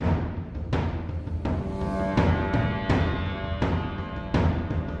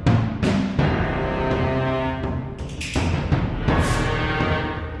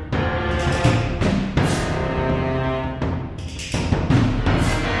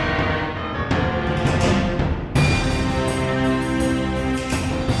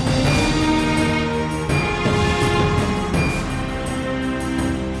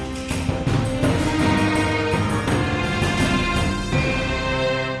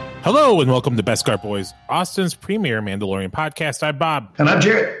Hello and welcome to Beskar Boyz, Austin's premier Mandalorian podcast. I'm Bob. And I'm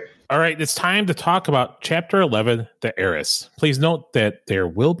Jerrett. All right, it's time to talk about Chapter 11, The Heiress. Please note that there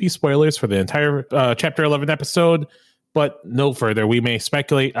will be spoilers for the entire Chapter 11 episode, but no further. We may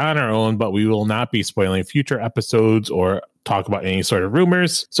speculate on our own, but we will not be spoiling future episodes or talk about any sort of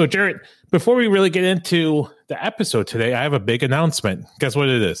rumors. So, Jerrett, before we really get into the episode today, I have a big announcement. Guess what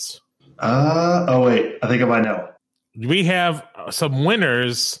it is? Wait, I think I might know. We have some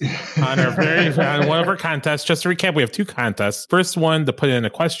winners on on one of our contests. Just to recap, we have two contests. First one to put in a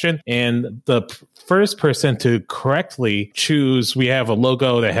question, and the first person to correctly choose. We have a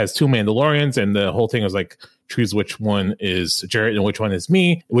logo that has two Mandalorians, and the whole thing is like choose which one is Jerrett and which one is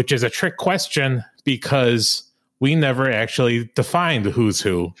me, which is a trick question because we never actually defined who's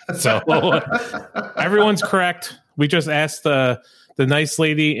who. So everyone's correct. We just asked the nice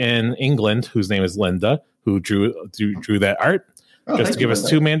lady in England, whose name is Linda, who drew that art, just to give us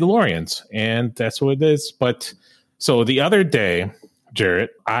two Mandalorians, and that's what it is. But so the other day, Jerrett,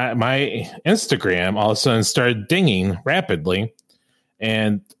 my Instagram all of a sudden started dinging rapidly,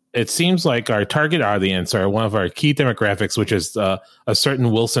 and it seems like our target audience are one of our key demographics, which is a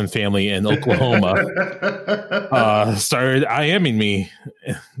certain Wilson family in Oklahoma, started IMing me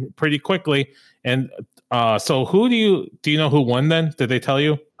pretty quickly. And so who do you know who won then? Did they tell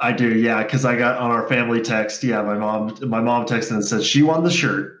you? I do, yeah, because I got on our family text. Yeah, my mom texted and said she won the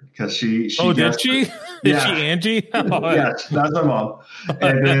shirt because she. Oh, did she? Yeah. Is she Angie? Yeah, that's my mom.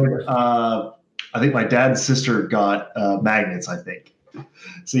 And then I think my dad and sister got magnets, I think.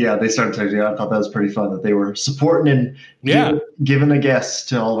 So yeah, they started texting. I thought that was pretty fun that they were supporting and giving a guess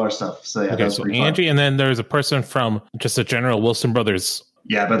to all of our stuff. So yeah, okay, so Angie, fun. And then there's a person from just a general Wilson Brothers.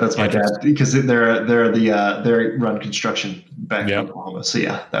 Yeah, but that's my dad because they run construction back in Oklahoma. So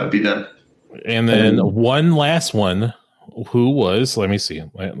yeah, that would be them. And then one last one, who was? Let me see.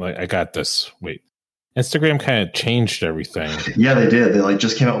 I got this. Wait, Instagram kind of changed everything. Yeah, they did. They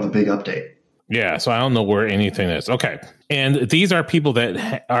just came out with a big update. Yeah, so I don't know where anything is. Okay, and these are people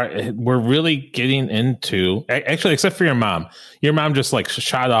that we're really getting into. Actually, except for your mom. Your mom just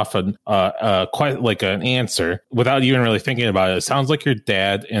shot off quite like an answer without even really thinking about it. It sounds like your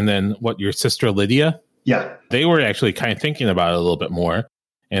dad, and then your sister Lydia. Yeah, they were actually kind of thinking about it a little bit more,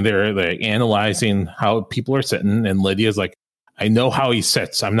 and they're analyzing how people are sitting. And Lydia's like, I know how he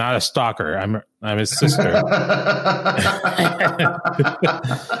sits. I'm not a stalker. I'm his sister.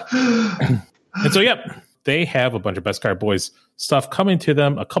 And so, they have a bunch of Beskar Boyz stuff coming to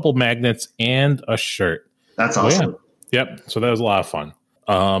them, a couple magnets and a shirt. That's awesome. Yep. So that was a lot of fun.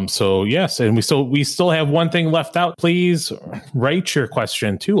 So yes, and we still have one thing left out. Please write your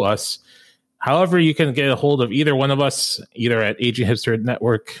question to us. However, you can get a hold of either one of us, either at Aging Hipster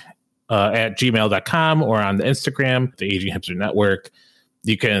Network at gmail.com or on the Instagram, the Aging Hipster Network.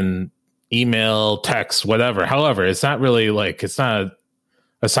 You can email, text, whatever. However, it's not really it's not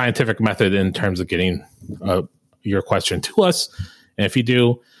a scientific method in terms of getting your question to us. And if you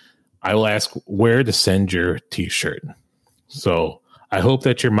do, I will ask where to send your t-shirt. So I hope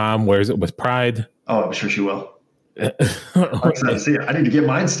that your mom wears it with pride. Oh, I'm sure she will. I need to get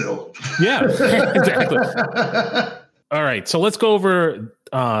mine still. Yeah, exactly. All right. So let's go over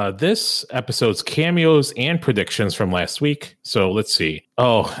this episode's cameos and predictions from last week. So let's see.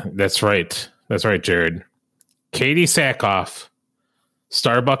 Oh, that's right. That's right, Jared. Katie Sackhoff,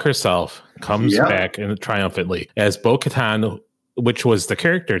 Starbuck herself, comes back triumphantly as Bo-Katan, which was the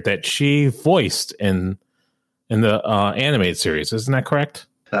character that she voiced in the animated series. Isn't that correct?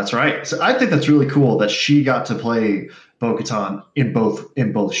 That's right. So I think that's really cool that she got to play Bo-Katan in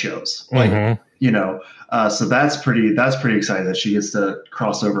both shows. So that's pretty exciting that she gets to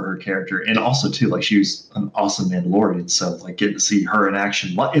cross over her character, and also too, she was an awesome Mandalorian. So getting to see her in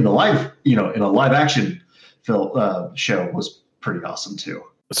action in the live, in a live action film show was pretty awesome too.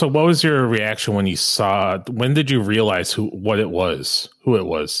 So what was your reaction when you saw it? When did you realize who it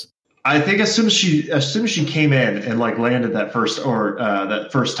was? I think as soon as she came in and landed that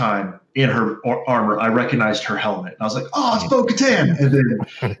first time in her armor, I recognized her helmet. And I was like, "Oh, it's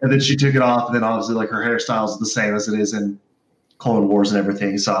Bo-Katan!" And then she took it off, and then obviously her hairstyle is the same as it is in Clone Wars and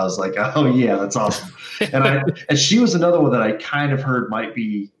everything. So I was like, "Oh yeah, that's awesome." And she was another one that I kind of heard might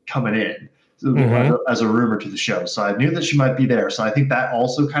be coming in as a rumor to the show. So I knew that she might be there. So I think that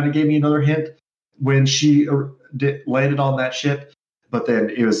also kind of gave me another hint when she landed on that ship. But then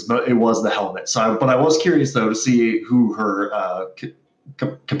it was the helmet. So, but I was curious though to see who her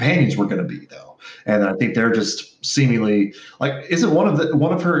companions were going to be though, and I think they're just seemingly isn't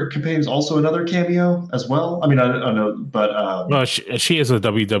one of her companions also another cameo as well? I mean, I don't know, but well, she is a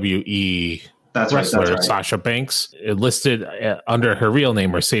WWE That's wrestler, right. Sasha Banks. It listed under her real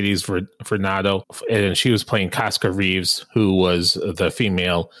name, Mercedes Vernado, and she was playing Casca Reeves, who was the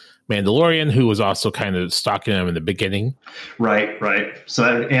female Mandalorian, who was also kind of stalking him in the beginning. Right. So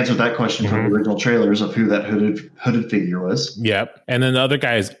that answered that question from the original trailers of who that hooded figure was. Yep. And then the other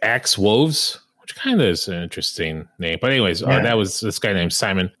guy is Axe Woves, which kind of is an interesting name. But anyways, that was this guy named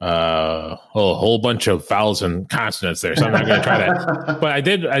Simon. A whole bunch of vowels and consonants there, so I'm not going to try that. But I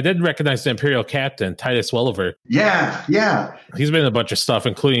did recognize the Imperial Captain, Titus Welliver. Yeah. He's been in a bunch of stuff,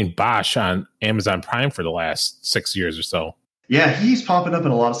 including Bosch on Amazon Prime for the last 6 years or so. Yeah, he's popping up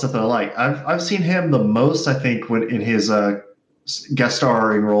in a lot of stuff that I like. I've seen him the most, I think, when in his guest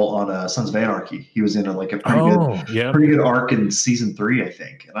starring role on Sons of Anarchy. He was in a pretty good arc in season 3, I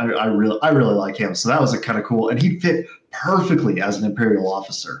think, and I really like him. So that was kind of cool, and he fit perfectly as an Imperial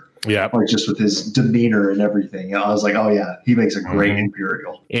officer. Yeah, like just with his demeanor and everything. I was like, oh yeah, he makes a great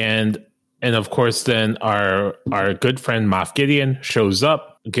Imperial. And of course, then our good friend Moff Gideon shows up,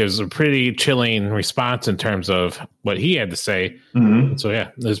 gives a pretty chilling response in terms of what he had to say. So yeah,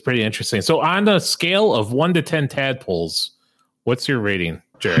 it was pretty interesting. So on the scale of 1 to 10 tadpoles, what's your rating,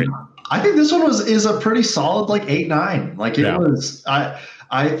 Jerrett? I think this one is a pretty solid 8-9. Was. I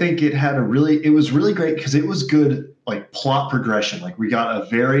think it was really great because it was good plot progression. We got a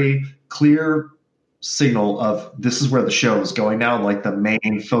very clear signal of this is where the show is going now, the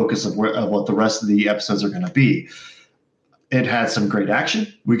main focus of what the rest of the episodes are going to be. It had some great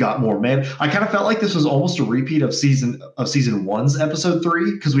action. We got more men. I kind of felt like this was almost a repeat of season 1's episode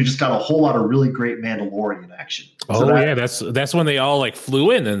 3 because we just got a whole lot of really great Mandalorian action. That's when they all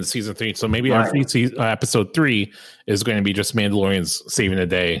flew in season 3. So maybe episode 3 is going to be just Mandalorians saving the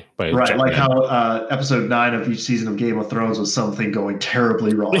day. How episode 9 of each season of Game of Thrones was something going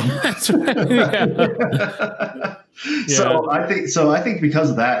terribly wrong. That's right. So I think because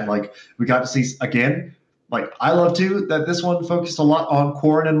of that, we got to see again. I love too that this one focused a lot on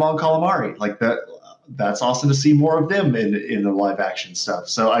Quarren and Mon Calamari. That's awesome to see more of them in the live action stuff.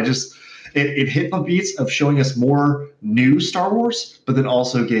 So it hit the beats of showing us more new Star Wars, but then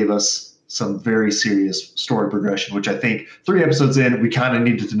also gave us some very serious story progression, which I think 3 episodes in, we kind of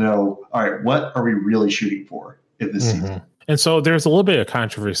needed to know, all right, what are we really shooting for in this season? And so there's a little bit of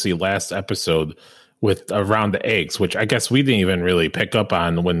controversy last episode with around the eggs, which I guess we didn't even really pick up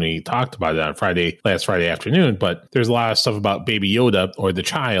on when we talked about it on last Friday afternoon. But there's a lot of stuff about Baby Yoda or the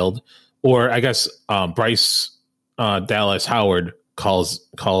child, or I guess Bryce Dallas Howard calls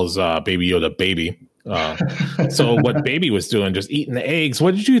Baby Yoda baby. So what Baby was doing, just eating the eggs.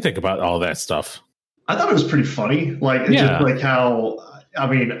 What did you think about all that stuff? I thought it was pretty funny. Just how. I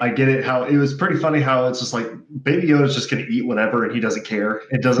mean, I get it. How it was pretty funny how it's just Baby Yoda's just going to eat whatever and he doesn't care.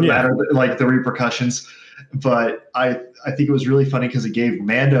 It doesn't matter the repercussions. But I think it was really funny because it gave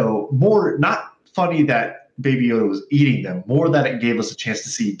Mando more, not funny that Baby Yoda was eating them, more that it gave us a chance to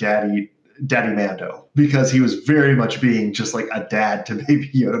see Daddy Mando, because he was very much being just a dad to Baby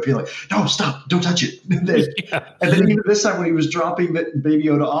Yoda, being no, stop, don't touch it. And then even this time when he was dropping Baby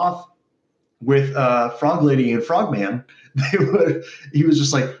Yoda off with Frog Lady and Frogman, he was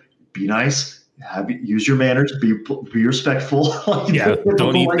just be nice, use your manners, be respectful.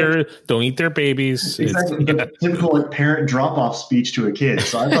 Don't eat their babies. Exactly. Typical parent drop off speech to a kid.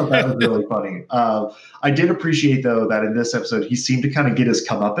 So I thought that was really funny. I did appreciate though that in this episode he seemed to kind of get his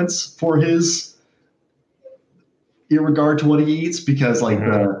comeuppance for his in regard to what he eats, because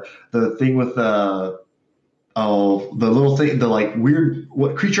the thing with the little thing, the weird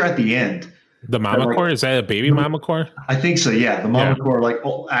creature at the end. The mama core? Is that a baby mama core? I think so, yeah. The mama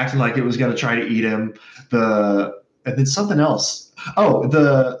core, acting like it was going to try to eat him. And then something else.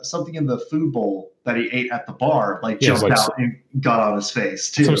 Something in the food bowl that he ate at the bar, jumped out and got on his face,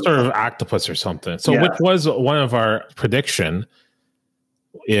 too. Some sort of octopus or something. So which was one of our prediction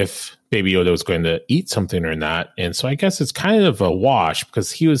if Baby Yoda was going to eat something or not. And so I guess it's kind of a wash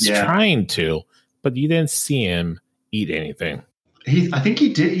because he was trying to, but you didn't see him eat anything. I think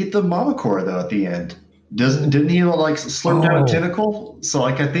he did eat the mama core though at the end. Didn't he slurp down a tentacle? So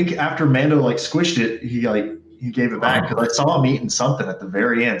I think after Mando squished it, he gave it back, because I saw him eating something at the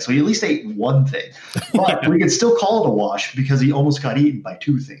very end. So he at least ate one thing, but we could still call it a wash because he almost got eaten by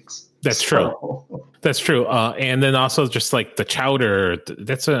 2 things. That's true. That's true. And then also just the chowder.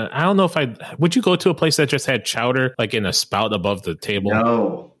 I don't know if would you go to a place that just had chowder in a spout above the table?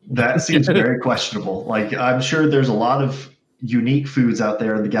 No, that seems very questionable. I'm sure there's a lot of unique foods out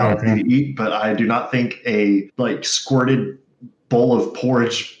there in the galaxy to eat, but I do not think a squirted bowl of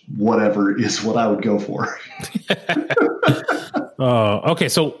porridge whatever is what I would go for. Okay,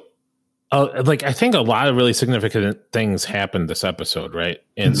 so like I think a lot of really significant things happened this episode, right?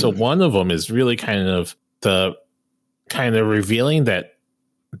 And so one of them is really kind of revealing that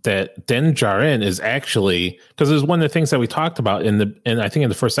Din Djarin is actually, because it was one of the things that we talked about and I think in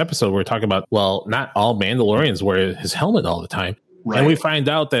the first episode we were talking about, well, not all Mandalorians wear his helmet all the time. Right. And we find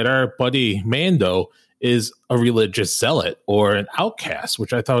out that our buddy Mando is a religious zealot or an outcast,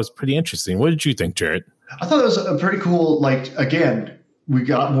 which I thought was pretty interesting. What did you think, Jerrett? I thought it was a pretty cool, like, again, we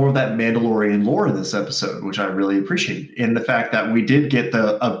got more of that Mandalorian lore in this episode, which I really appreciated. In the fact that we did get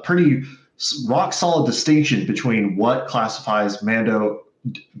a pretty rock solid distinction between what classifies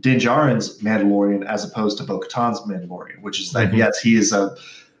Din Djarin's Mandalorian as opposed to Bo-Katan's Mandalorian, which is that, yes, he is a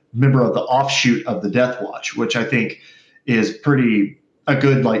member of the offshoot of the Death Watch, which I think is a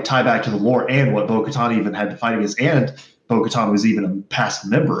good like tie back to the lore and what Bo-Katan even had to fight against, and Bo-Katan was even a past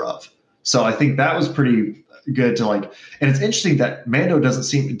member of. So I think that was pretty good to like, and it's interesting that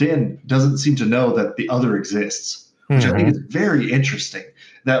Din doesn't seem to know that the other exists, which I think is very interesting.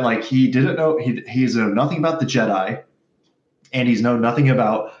 That like he didn't know, he's known nothing about the Jedi, and he's known nothing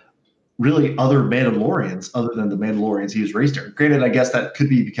about really other Mandalorians other than the Mandalorians he was raised in. Granted, I guess that could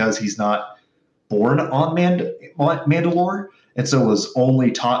be because he's not born on Mandalore, and so was only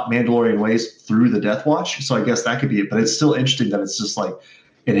taught Mandalorian ways through the Death Watch. So I guess that could be it. But it's still interesting that it's just like,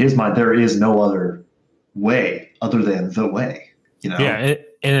 in his mind, there is no other way other than the way, you know? Yeah,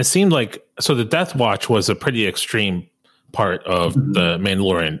 and it seemed like, so the Death Watch was a pretty extreme part of the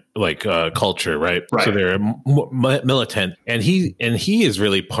Mandalorian culture, right? So they're militant, and he is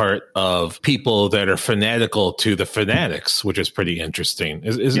really part of people that are fanatical to the fanatics, which is pretty interesting.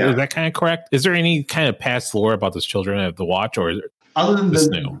 Is that kind of correct? Is there any kind of past lore about those children of the Watch, or other than this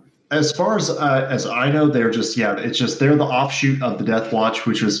new? As far as I know, they're just they're the offshoot of the Death Watch,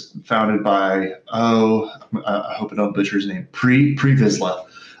 which was founded by I hope I don't butcher his name, Pre Vizsla,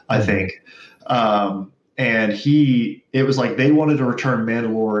 I think. And it was like they wanted to return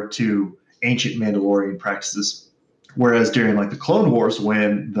Mandalore to ancient Mandalorian practices. Whereas during like the Clone Wars,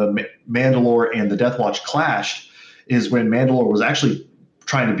 when the Mandalore and the Death Watch clashed, is when Mandalore was actually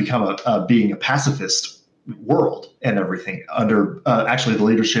trying to become being a pacifist world and everything under actually the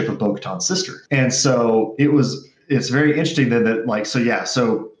leadership of Bo-Katan's sister. And so it's very interesting that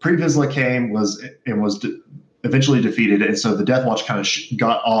so Pre Vizsla came was eventually defeated, and so the Death Watch kind of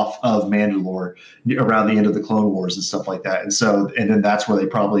got off of Mandalore around the end of the Clone Wars and stuff like that. And then that's where they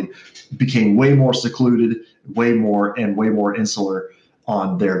probably became way more secluded, way more insular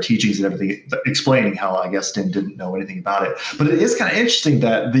on their teachings and everything, explaining how I guess Din didn't know anything about it. But it is kind of interesting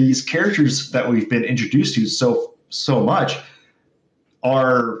that these characters that we've been introduced to so much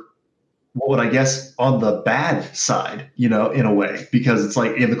are what would I guess on the bad side, you know, in a way, because it's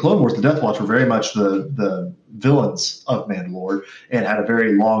like in the Clone Wars, the Death Watch were very much the villains of Mandalore and had a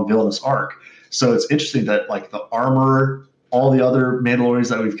very long villainous arc. So it's interesting that like the Armorer, all the other Mandalorians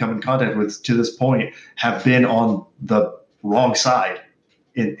that we've come in contact with to this point have been on the wrong side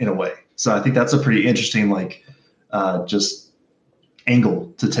in a way. So I think that's a pretty interesting just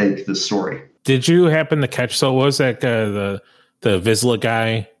angle to take this story. Did you happen to catch? So what was that the Vizsla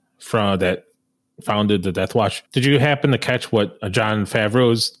guy from that founded the Death Watch? Did you happen to catch what Jon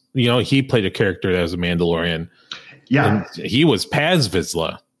Favreau's? You know, he played a character that was a Mandalorian. Yeah, and he was Paz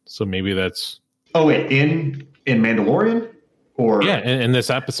Vizsla. So maybe that's. Oh wait, in Mandalorian, or in this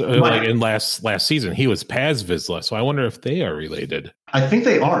episode, like in last season, he was Paz Vizsla. So I wonder if they are related. I think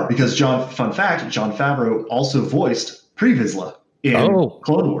they are, because fun fact, Jon Favreau also voiced Pre Vizsla in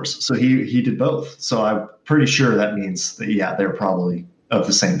Clone Wars. So he did both. So I'm pretty sure that means that they're probably of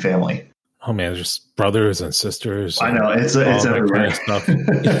the same family. Oh man, just brothers and sisters. I know it's everywhere. Kind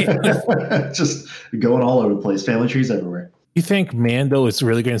of stuff. Just going all over the place. Family trees everywhere. You think Mando is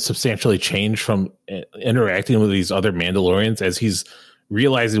really going to substantially change from interacting with these other Mandalorians as he's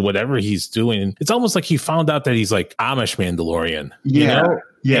realizing whatever he's doing? It's almost like he found out that he's like Amish Mandalorian. Yeah. You know?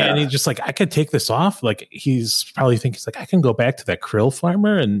 Yeah. And he's just like, I could take this off. Like he's probably thinking, he's like, I can go back to that krill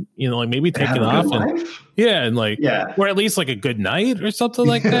farmer and, you know, like maybe take it off. Or at least like a good night or something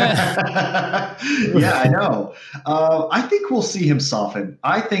like that. Yeah, I know. I think we'll see him soften.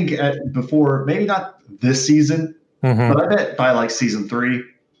 I think before, maybe not this season, but I bet by like season 3,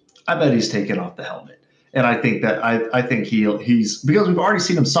 I bet he's taken off the helmet. And I think that I think he's because we've already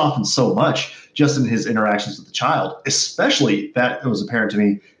seen him soften so much just in his interactions with the child, especially that it was apparent to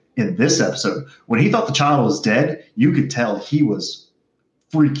me in this episode. When he thought the child was dead, you could tell he was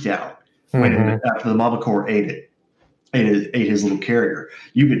freaked out after the Mama Core ate his little carrier.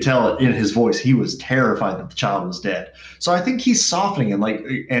 You could tell it in his voice. He was terrified that the child was dead. So I think he's softening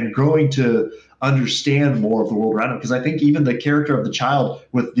and growing to understand more of the world around him. Because I think even the character of the child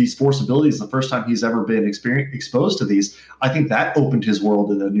with these Force abilities, the first time he's ever been exposed to these, I think that opened his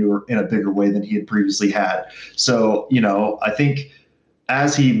world in a bigger way than he had previously had. So, I think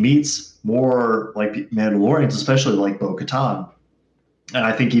as he meets more like Mandalorians, especially like Bo-Katan, and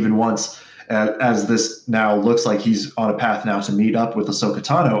I think even once, as this now looks like he's on a path now to meet up with Ahsoka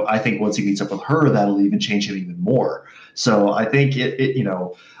Tano, I think once he meets up with her, that'll even change him even more. So I think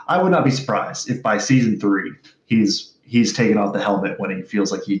I would not be surprised if by season 3 he's taken off the helmet when he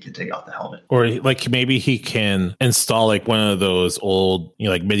feels like he can take off the helmet. Or like maybe he can install like one of those old,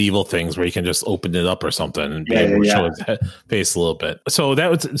 like medieval things where he can just open it up or something and be able to show his face a little bit. So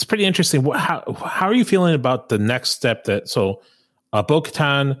it's pretty interesting. How are you feeling about the next step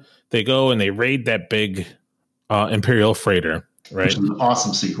Bo-Katan, they go and they raid that big Imperial freighter, right? Which is an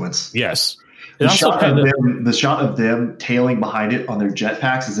awesome sequence. Yes. The shot of them tailing behind it on their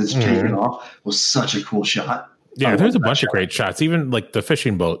jetpacks as it's taking off was such a cool shot. Yeah, there's a bunch of great shots. Even like the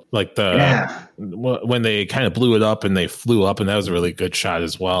fishing boat, like when they kind of blew it up and they flew up, and that was a really good shot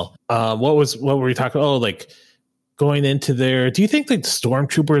as well. What were we talking? Oh, like going into there. Do you think like the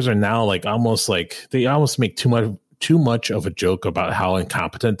stormtroopers are now like almost like they almost make too much of a joke about how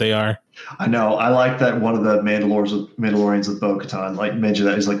incompetent they are? I know. I like that one of the Mandalorians with Bo-Katan like mentioned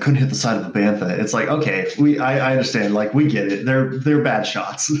that he's like couldn't hit the side of a bantha. It's like, okay, I understand. Like we get it. They're bad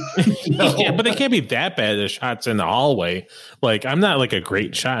shots. Yeah, but they can't be that bad as shots in the hallway. Like I'm not like a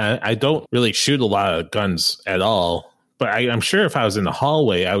great shot. I don't really shoot a lot of guns at all. But I'm sure if I was in the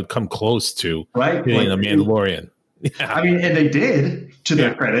hallway, I would come close to hitting a Mandalorian. Yeah. I mean, and they did. To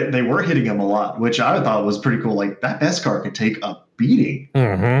their credit, they were hitting him a lot, which I thought was pretty cool. Like that Beskar could take a beating.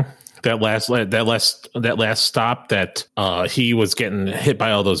 Mm-hmm. That last stop that he was getting hit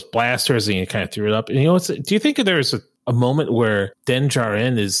by all those blasters and he kind of threw it up. And do you think there's a moment where Din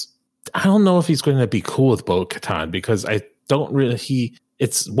Djarin I don't know if he's going to be cool with Bo-Katan, because I don't really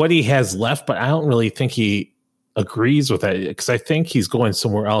it's what he has left, but I don't really think he agrees with that, because I think he's going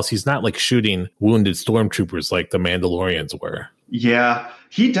somewhere else. He's not like shooting wounded stormtroopers like the Mandalorians were. Yeah,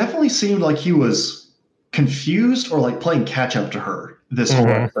 he definitely seemed like he was confused or like playing catch up to her this whole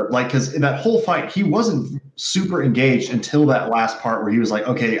episode. Like, because in that whole fight, he wasn't super engaged until that last part where he was like,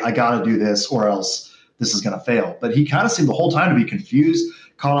 okay, I got to do this or else this is going to fail. But he kind of seemed the whole time to be confused,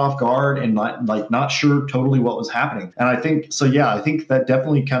 caught off guard, and not sure totally what was happening. And I think that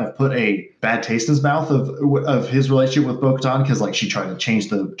definitely kind of put a bad taste in his mouth of his relationship with Bo-Katan, because like she tried to change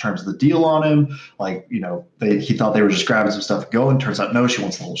the terms of the deal on him. Like, he thought they were just grabbing some stuff going. Turns out no, she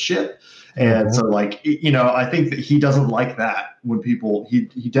wants the whole ship. And so like, I think that he doesn't like that when people,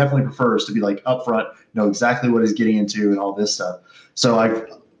 he definitely prefers to be like upfront, know exactly what he's getting into and all this stuff. So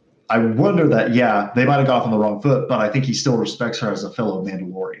I wonder that, they might have got off on the wrong foot, but I think he still respects her as a fellow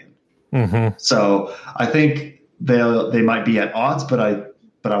Mandalorian. Mm-hmm. So I think they might be at odds, but I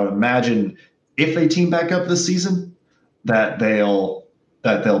would imagine if they team back up this season, that they'll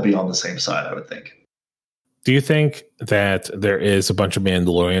be on the same side, I would think. Do you think that there is a bunch of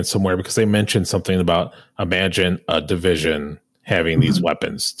Mandalorians somewhere? Because they mentioned something about, imagine a division having these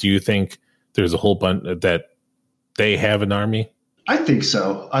weapons. Do you think there's a whole bunch that they have an army? I think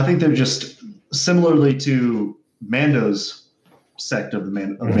so. I think they're just similarly to Mando's sect of the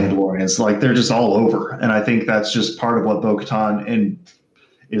Mandalorians. Like they're just all over. And I think that's just part of what Bo-Katan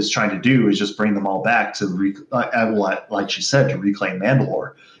is trying to do, is just bring them all back to, like she said, to reclaim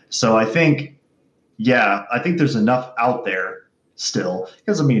Mandalore. So I think there's enough out there still,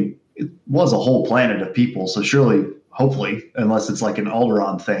 because I mean, it was a whole planet of people. So surely, hopefully, unless it's like an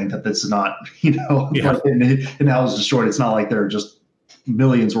Alderaan thing, that's not, like, and now it's destroyed. It's not like there are just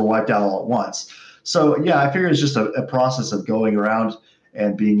millions were wiped out all at once. So I figure it's just a process of going around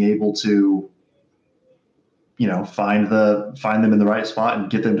and being able to, find them in the right spot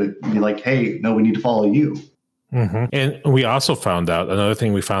and get them to be like, hey, no, we need to follow you. Mm-hmm. And we also another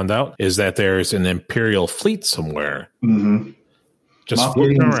thing we found out is that there's an Imperial fleet somewhere. Mm-hmm. Just Moff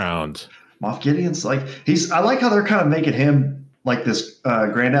floating around. Moff Gideon's like, I like how they're kind of making him like this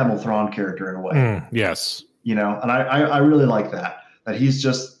Grand Admiral Thrawn character in a way. Yes. And I really like that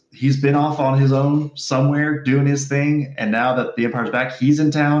he's been off on his own somewhere doing his thing. And now that the Empire's back, he's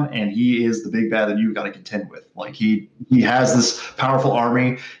in town and he is the big bad that you've got to contend with. Like he has this powerful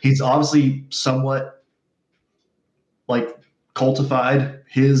army. He's obviously somewhat like cultified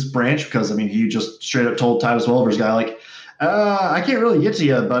his branch, because I mean, he just straight up told Titus Welliver's guy, like, I can't really get to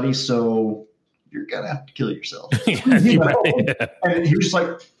you, buddy. So you're going to have to kill yourself. And he was just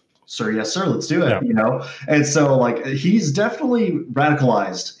like, sir, yes, sir, let's do it. And so like, he's definitely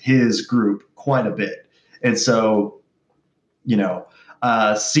radicalized his group quite a bit. And so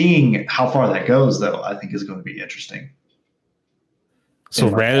Seeing how far that goes, though, I think is going to be interesting. So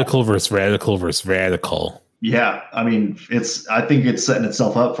radical versus radical versus radical. Yeah, I mean, I think it's setting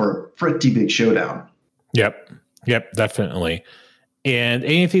itself up for a pretty big showdown. Yep, definitely. And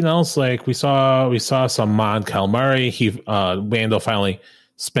anything else? Like we saw some Mon Calamari. Mando finally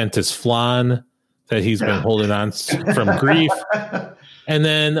spent his flan that he's been holding on from grief. And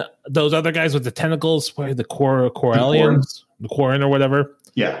then those other guys with the tentacles, the Corellians, the Quarren or whatever.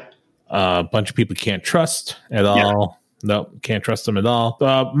 Yeah. A bunch of people can't trust at all. No, can't trust them at all.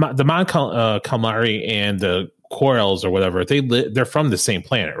 The Mon Calamari and the Quarrels or whatever, they're from the same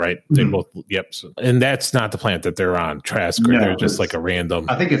planet, right? They both, yep. And that's not the planet that they're on, Trask. No, they're just like a random.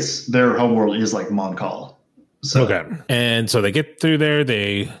 I think their homeworld is like Mon Cal. So. Okay. And so they get through there,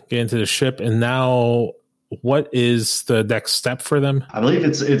 they get into the ship, and now what is the next step for them? I believe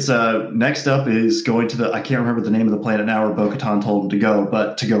it's next up is going to I can't remember the name of the planet now where Bo-Katan told him to go,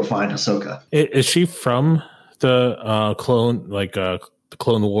 but to go find Ahsoka. Is she from the clone, the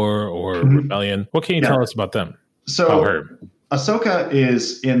Clone War or Rebellion? What can you tell us about them? So Ahsoka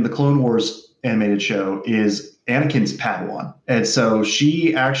is in the Clone Wars animated show is Anakin's Padawan. And so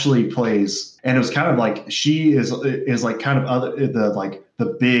she actually plays, and it was kind of like she is like kind of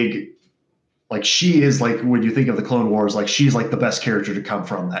the big, like she is like when you think of the Clone Wars, like she's like the best character to come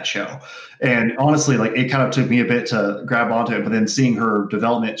from that show. And honestly, like it kind of took me a bit to grab onto it, but then seeing her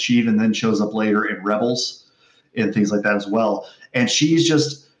development, she even then shows up later in Rebels and things like that as well. And she's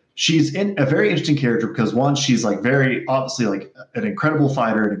in a very interesting character because one, she's like very obviously like an incredible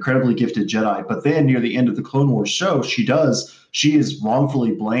fighter, an incredibly gifted Jedi. But then near the end of the Clone Wars show, she is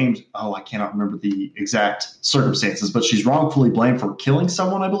wrongfully blamed. Oh, I cannot remember the exact circumstances, but she's wrongfully blamed for killing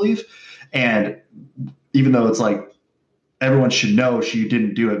someone, I believe. And even though it's like everyone should know she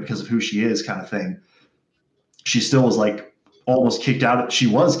didn't do it because of who she is kind of thing, she still was like almost kicked out. She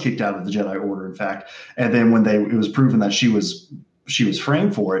was kicked out of the Jedi Order, in fact. And then when it was proven that she was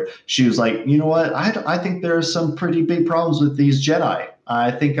framed for it, she was like, you know what? I think there are some pretty big problems with these Jedi.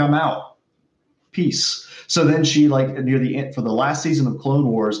 I think I'm out. Peace. So then she, like near the end for the last season of Clone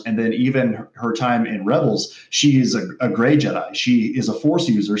Wars, and then even her time in Rebels, she is a gray Jedi. She is a Force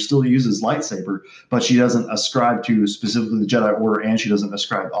user, still uses lightsaber, but she doesn't ascribe to specifically the Jedi Order, and she doesn't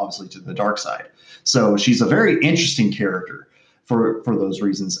ascribe obviously to the dark side. So she's a very interesting character for those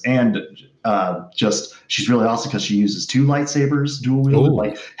reasons, and she's really awesome because she uses two lightsabers, dual wielded,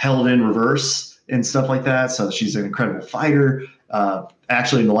 like held in reverse and stuff like that. So she's an incredible fighter.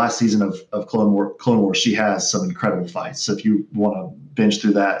 Actually, in the last season of Clone Wars, she has some incredible fights. So if you want to binge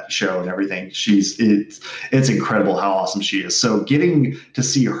through that show and everything, it's incredible how awesome she is. So getting to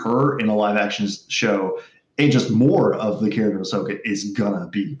see her in a live action show and just more of the character of Ahsoka is gonna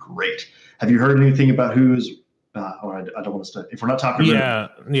be great. Have you heard anything about who's? Or I don't want to. If we're not talking,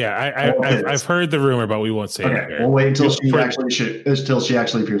 I've heard the rumor, but we won't say it. Okay, we'll wait until she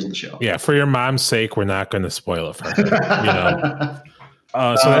actually appears on the show. Yeah, for your mom's sake, we're not going to spoil it for her.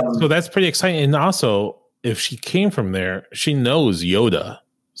 So that's pretty exciting. And also, if she came from there, she knows Yoda,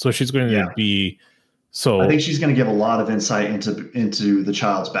 so she's going to be. So I think she's going to give a lot of insight into the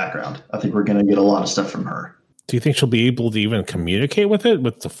child's background. I think we're going to get a lot of stuff from her. Do you think she'll be able to even communicate with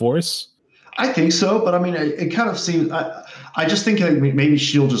the Force? I think so, but I mean, it kind of seems. I just think maybe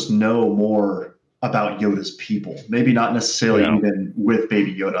she'll just know more about Yoda's people. Maybe not necessarily even with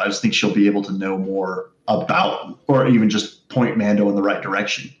Baby Yoda. I just think she'll be able to know more about, or even just point Mando in the right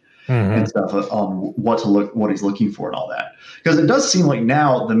direction and stuff on what he's looking for and all that. Because it does seem like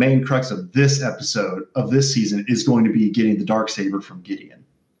now the main crux of this episode of this season is going to be getting the Darksaber from Gideon.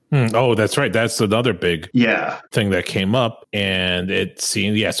 Oh, that's right. That's another big thing that came up. And it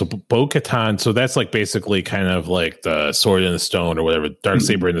seemed, so Bo-Katan, so that's like basically kind of like the sword in the stone or whatever,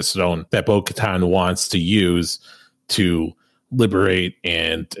 Darksaber in the stone that Bo-Katan wants to use to liberate.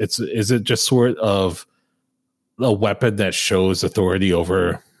 And is it just sort of a weapon that shows authority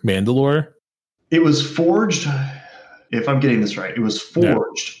over Mandalore? It was forged, if I'm getting this right, it was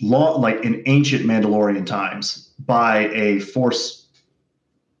forged like in ancient Mandalorian times by a Force.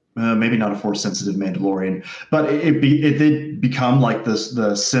 Maybe not a Force-sensitive Mandalorian, but it did become like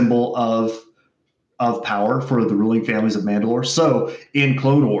the symbol of power for the ruling families of Mandalore. So in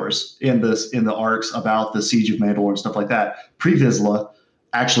Clone Wars, in the arcs about the siege of Mandalore and stuff like that, Pre Vizsla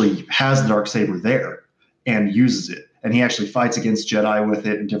actually has the Darksaber there and uses it, and he actually fights against Jedi with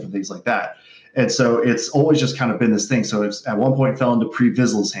it and different things like that. And so it's always just kind of been this thing. So it's at one point fell into Pre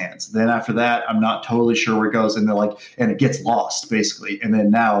Vizsla's hands. Then after that, I'm not totally sure where it goes. And and it gets lost basically. And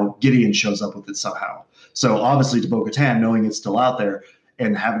then now Gideon shows up with it somehow. So obviously to Bo-Katan, knowing it's still out there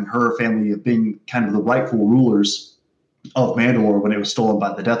and having her family of being kind of the rightful rulers of Mandalore when it was stolen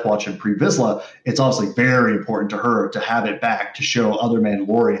by the Death Watch and Pre Vizsla, it's obviously very important to her to have it back to show other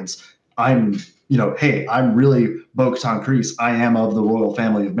Mandalorians, I'm, hey, I'm really Bo-Katan Kryze. I am of the royal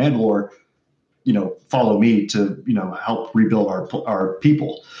family of Mandalore. Follow me to, help rebuild our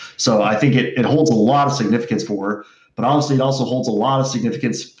people. So I think it holds a lot of significance for her, but honestly, it also holds a lot of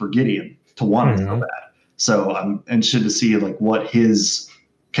significance for Gideon to want to know that. So I'm interested to see like what his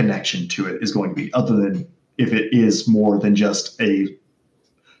connection to it is going to be, other than if it is more than just a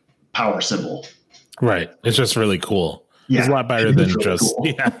power symbol. Right. It's just really cool. Yeah, it's a lot better than really just cool.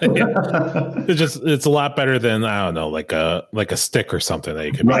 It's a lot better than, I don't know, like a stick or something that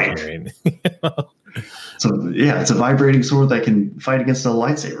you could be carrying. So yeah, it's a vibrating sword that can fight against a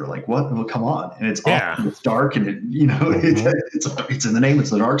lightsaber. Like what? Well, come on! And it's awesome. It's dark, and it's in the name. It's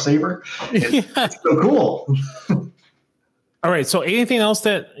the dark saber. It's so cool. All right. So anything else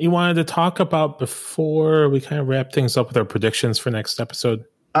that you wanted to talk about before we kind of wrap things up with our predictions for next episode?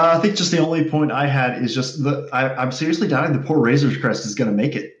 I think just the only point I had is just I'm seriously doubting the poor Razor's Crest is going to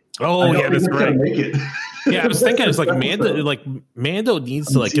make it. Oh yeah, that's right. Make it. Yeah, I was thinking it's like Mando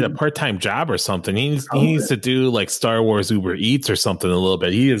needs to like get a part-time job or something. He needs to do like Star Wars Uber Eats or something a little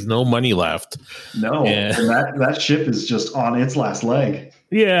bit. He has no money left. No, and that ship is just on its last leg.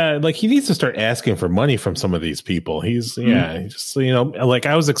 Yeah, like he needs to start asking for money from some of these people. He's just like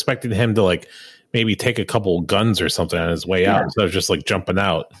I was expecting him to like maybe take a couple guns or something on his way out instead of just like jumping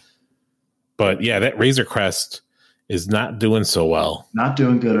out. But yeah, that Razor Crest is not doing so well. Not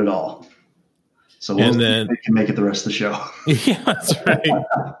doing good at all. So we'll see if they can make it the rest of the show. Yeah, that's right.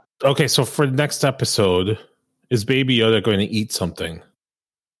 Okay, so for the next episode, is Baby Yoda going to eat something?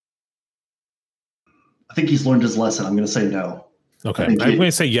 I think he's learned his lesson. I'm going to say no. Okay, I'm going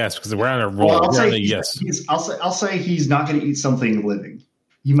to say yes because we're on a roll. Well, I'll say he's not going to eat something living.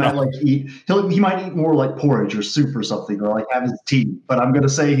 He might he might eat more like porridge or soup or something, or like have his tea. But I'm going to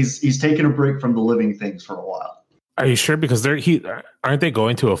say he's taking a break from the living things for a while. Are you sure? Because aren't they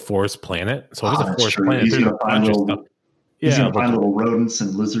going to a forest planet? So if it's a forest planet, he's going to find little rodents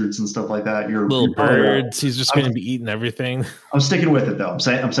and lizards and stuff like that. Little birds. He's just going to be eating everything. I'm sticking with it though. I'm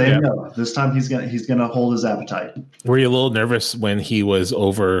saying no. This time he's gonna hold his appetite. Were you a little nervous when he was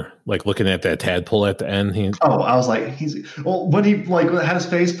over, like looking at that tadpole at the end? I was like, when he like had his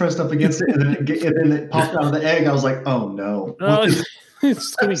face pressed up against it, and then it popped out of the egg. I was like, oh no.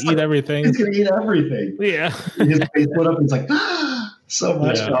 He's going to eat everything. He's going to eat everything. Yeah. His face went up and he's like, so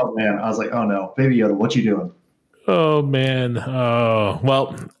much. Yeah. Oh, man. I was like, oh, no. Baby Yoda, what you doing? Oh, man. Oh,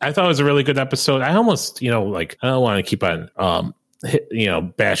 well, I thought it was a really good episode. I almost, I don't want to keep on,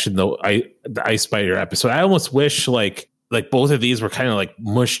 bashing the Ice Spider episode. I almost wish, like both of these were kind of like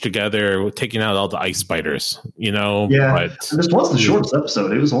mushed together, taking out all the Ice Spiders, Yeah. But this was the shortest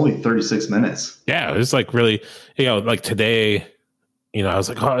episode. It was only 36 minutes. Yeah. It was like really, like today, I was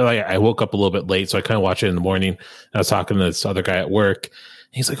like, I woke up a little bit late, so I kind of watched it in the morning. I was talking to this other guy at work.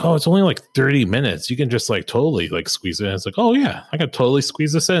 He's like, it's only like 30 minutes. You can just like totally like squeeze it in. It's like, oh yeah, I can totally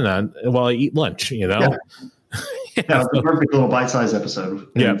squeeze this in while I eat lunch, Yeah. It's a perfect little bite-sized episode.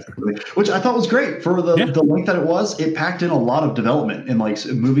 Yeah. Which I thought was great for the length that it was. It packed in a lot of development and like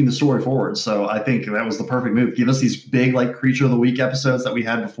moving the story forward. So I think that was the perfect move. Give us these big like Creature of the Week episodes that we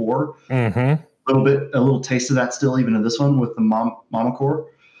had before. Mm-hmm. A little taste of that still even in this one with the Mama Core,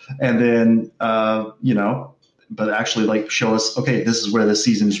 and then but actually like show us, okay, this is where this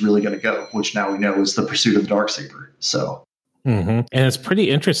season is really going to go, which now we know is the pursuit of the Darksaber. So and it's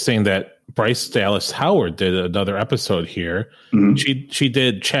pretty interesting that Bryce Dallas Howard did another episode here. Mm-hmm. She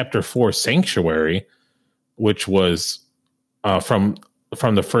did Chapter 4 Sanctuary, which was from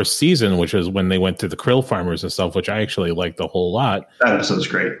the first season, which is when they went to the krill farmers and stuff, which I actually liked a whole lot. That episode's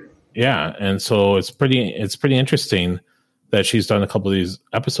great. Yeah, and so it's pretty interesting that she's done a couple of these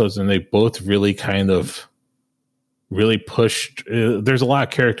episodes, and they both really kind of really pushed. There's a lot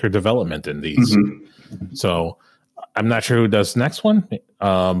of character development in these, so I'm not sure who does next one,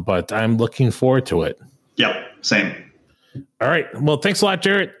 but I'm looking forward to it. Yep, same. All right, well, thanks a lot,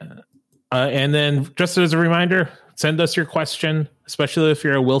 Jerrett. And then, just as a reminder, send us your question, especially if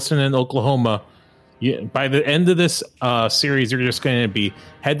you're a Wilson in Oklahoma. By the end of this series, you're just going to be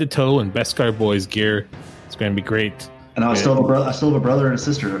head to toe in Beskar Boyz gear. It's going to be great. And I still have a brother and a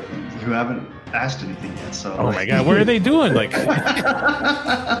sister who haven't asked anything yet. So, oh my god, what are they doing? Like,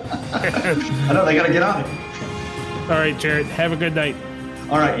 I know they got to get on it. All right, Jerrett, have a good night.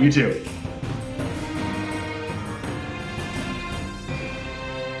 All right, you too.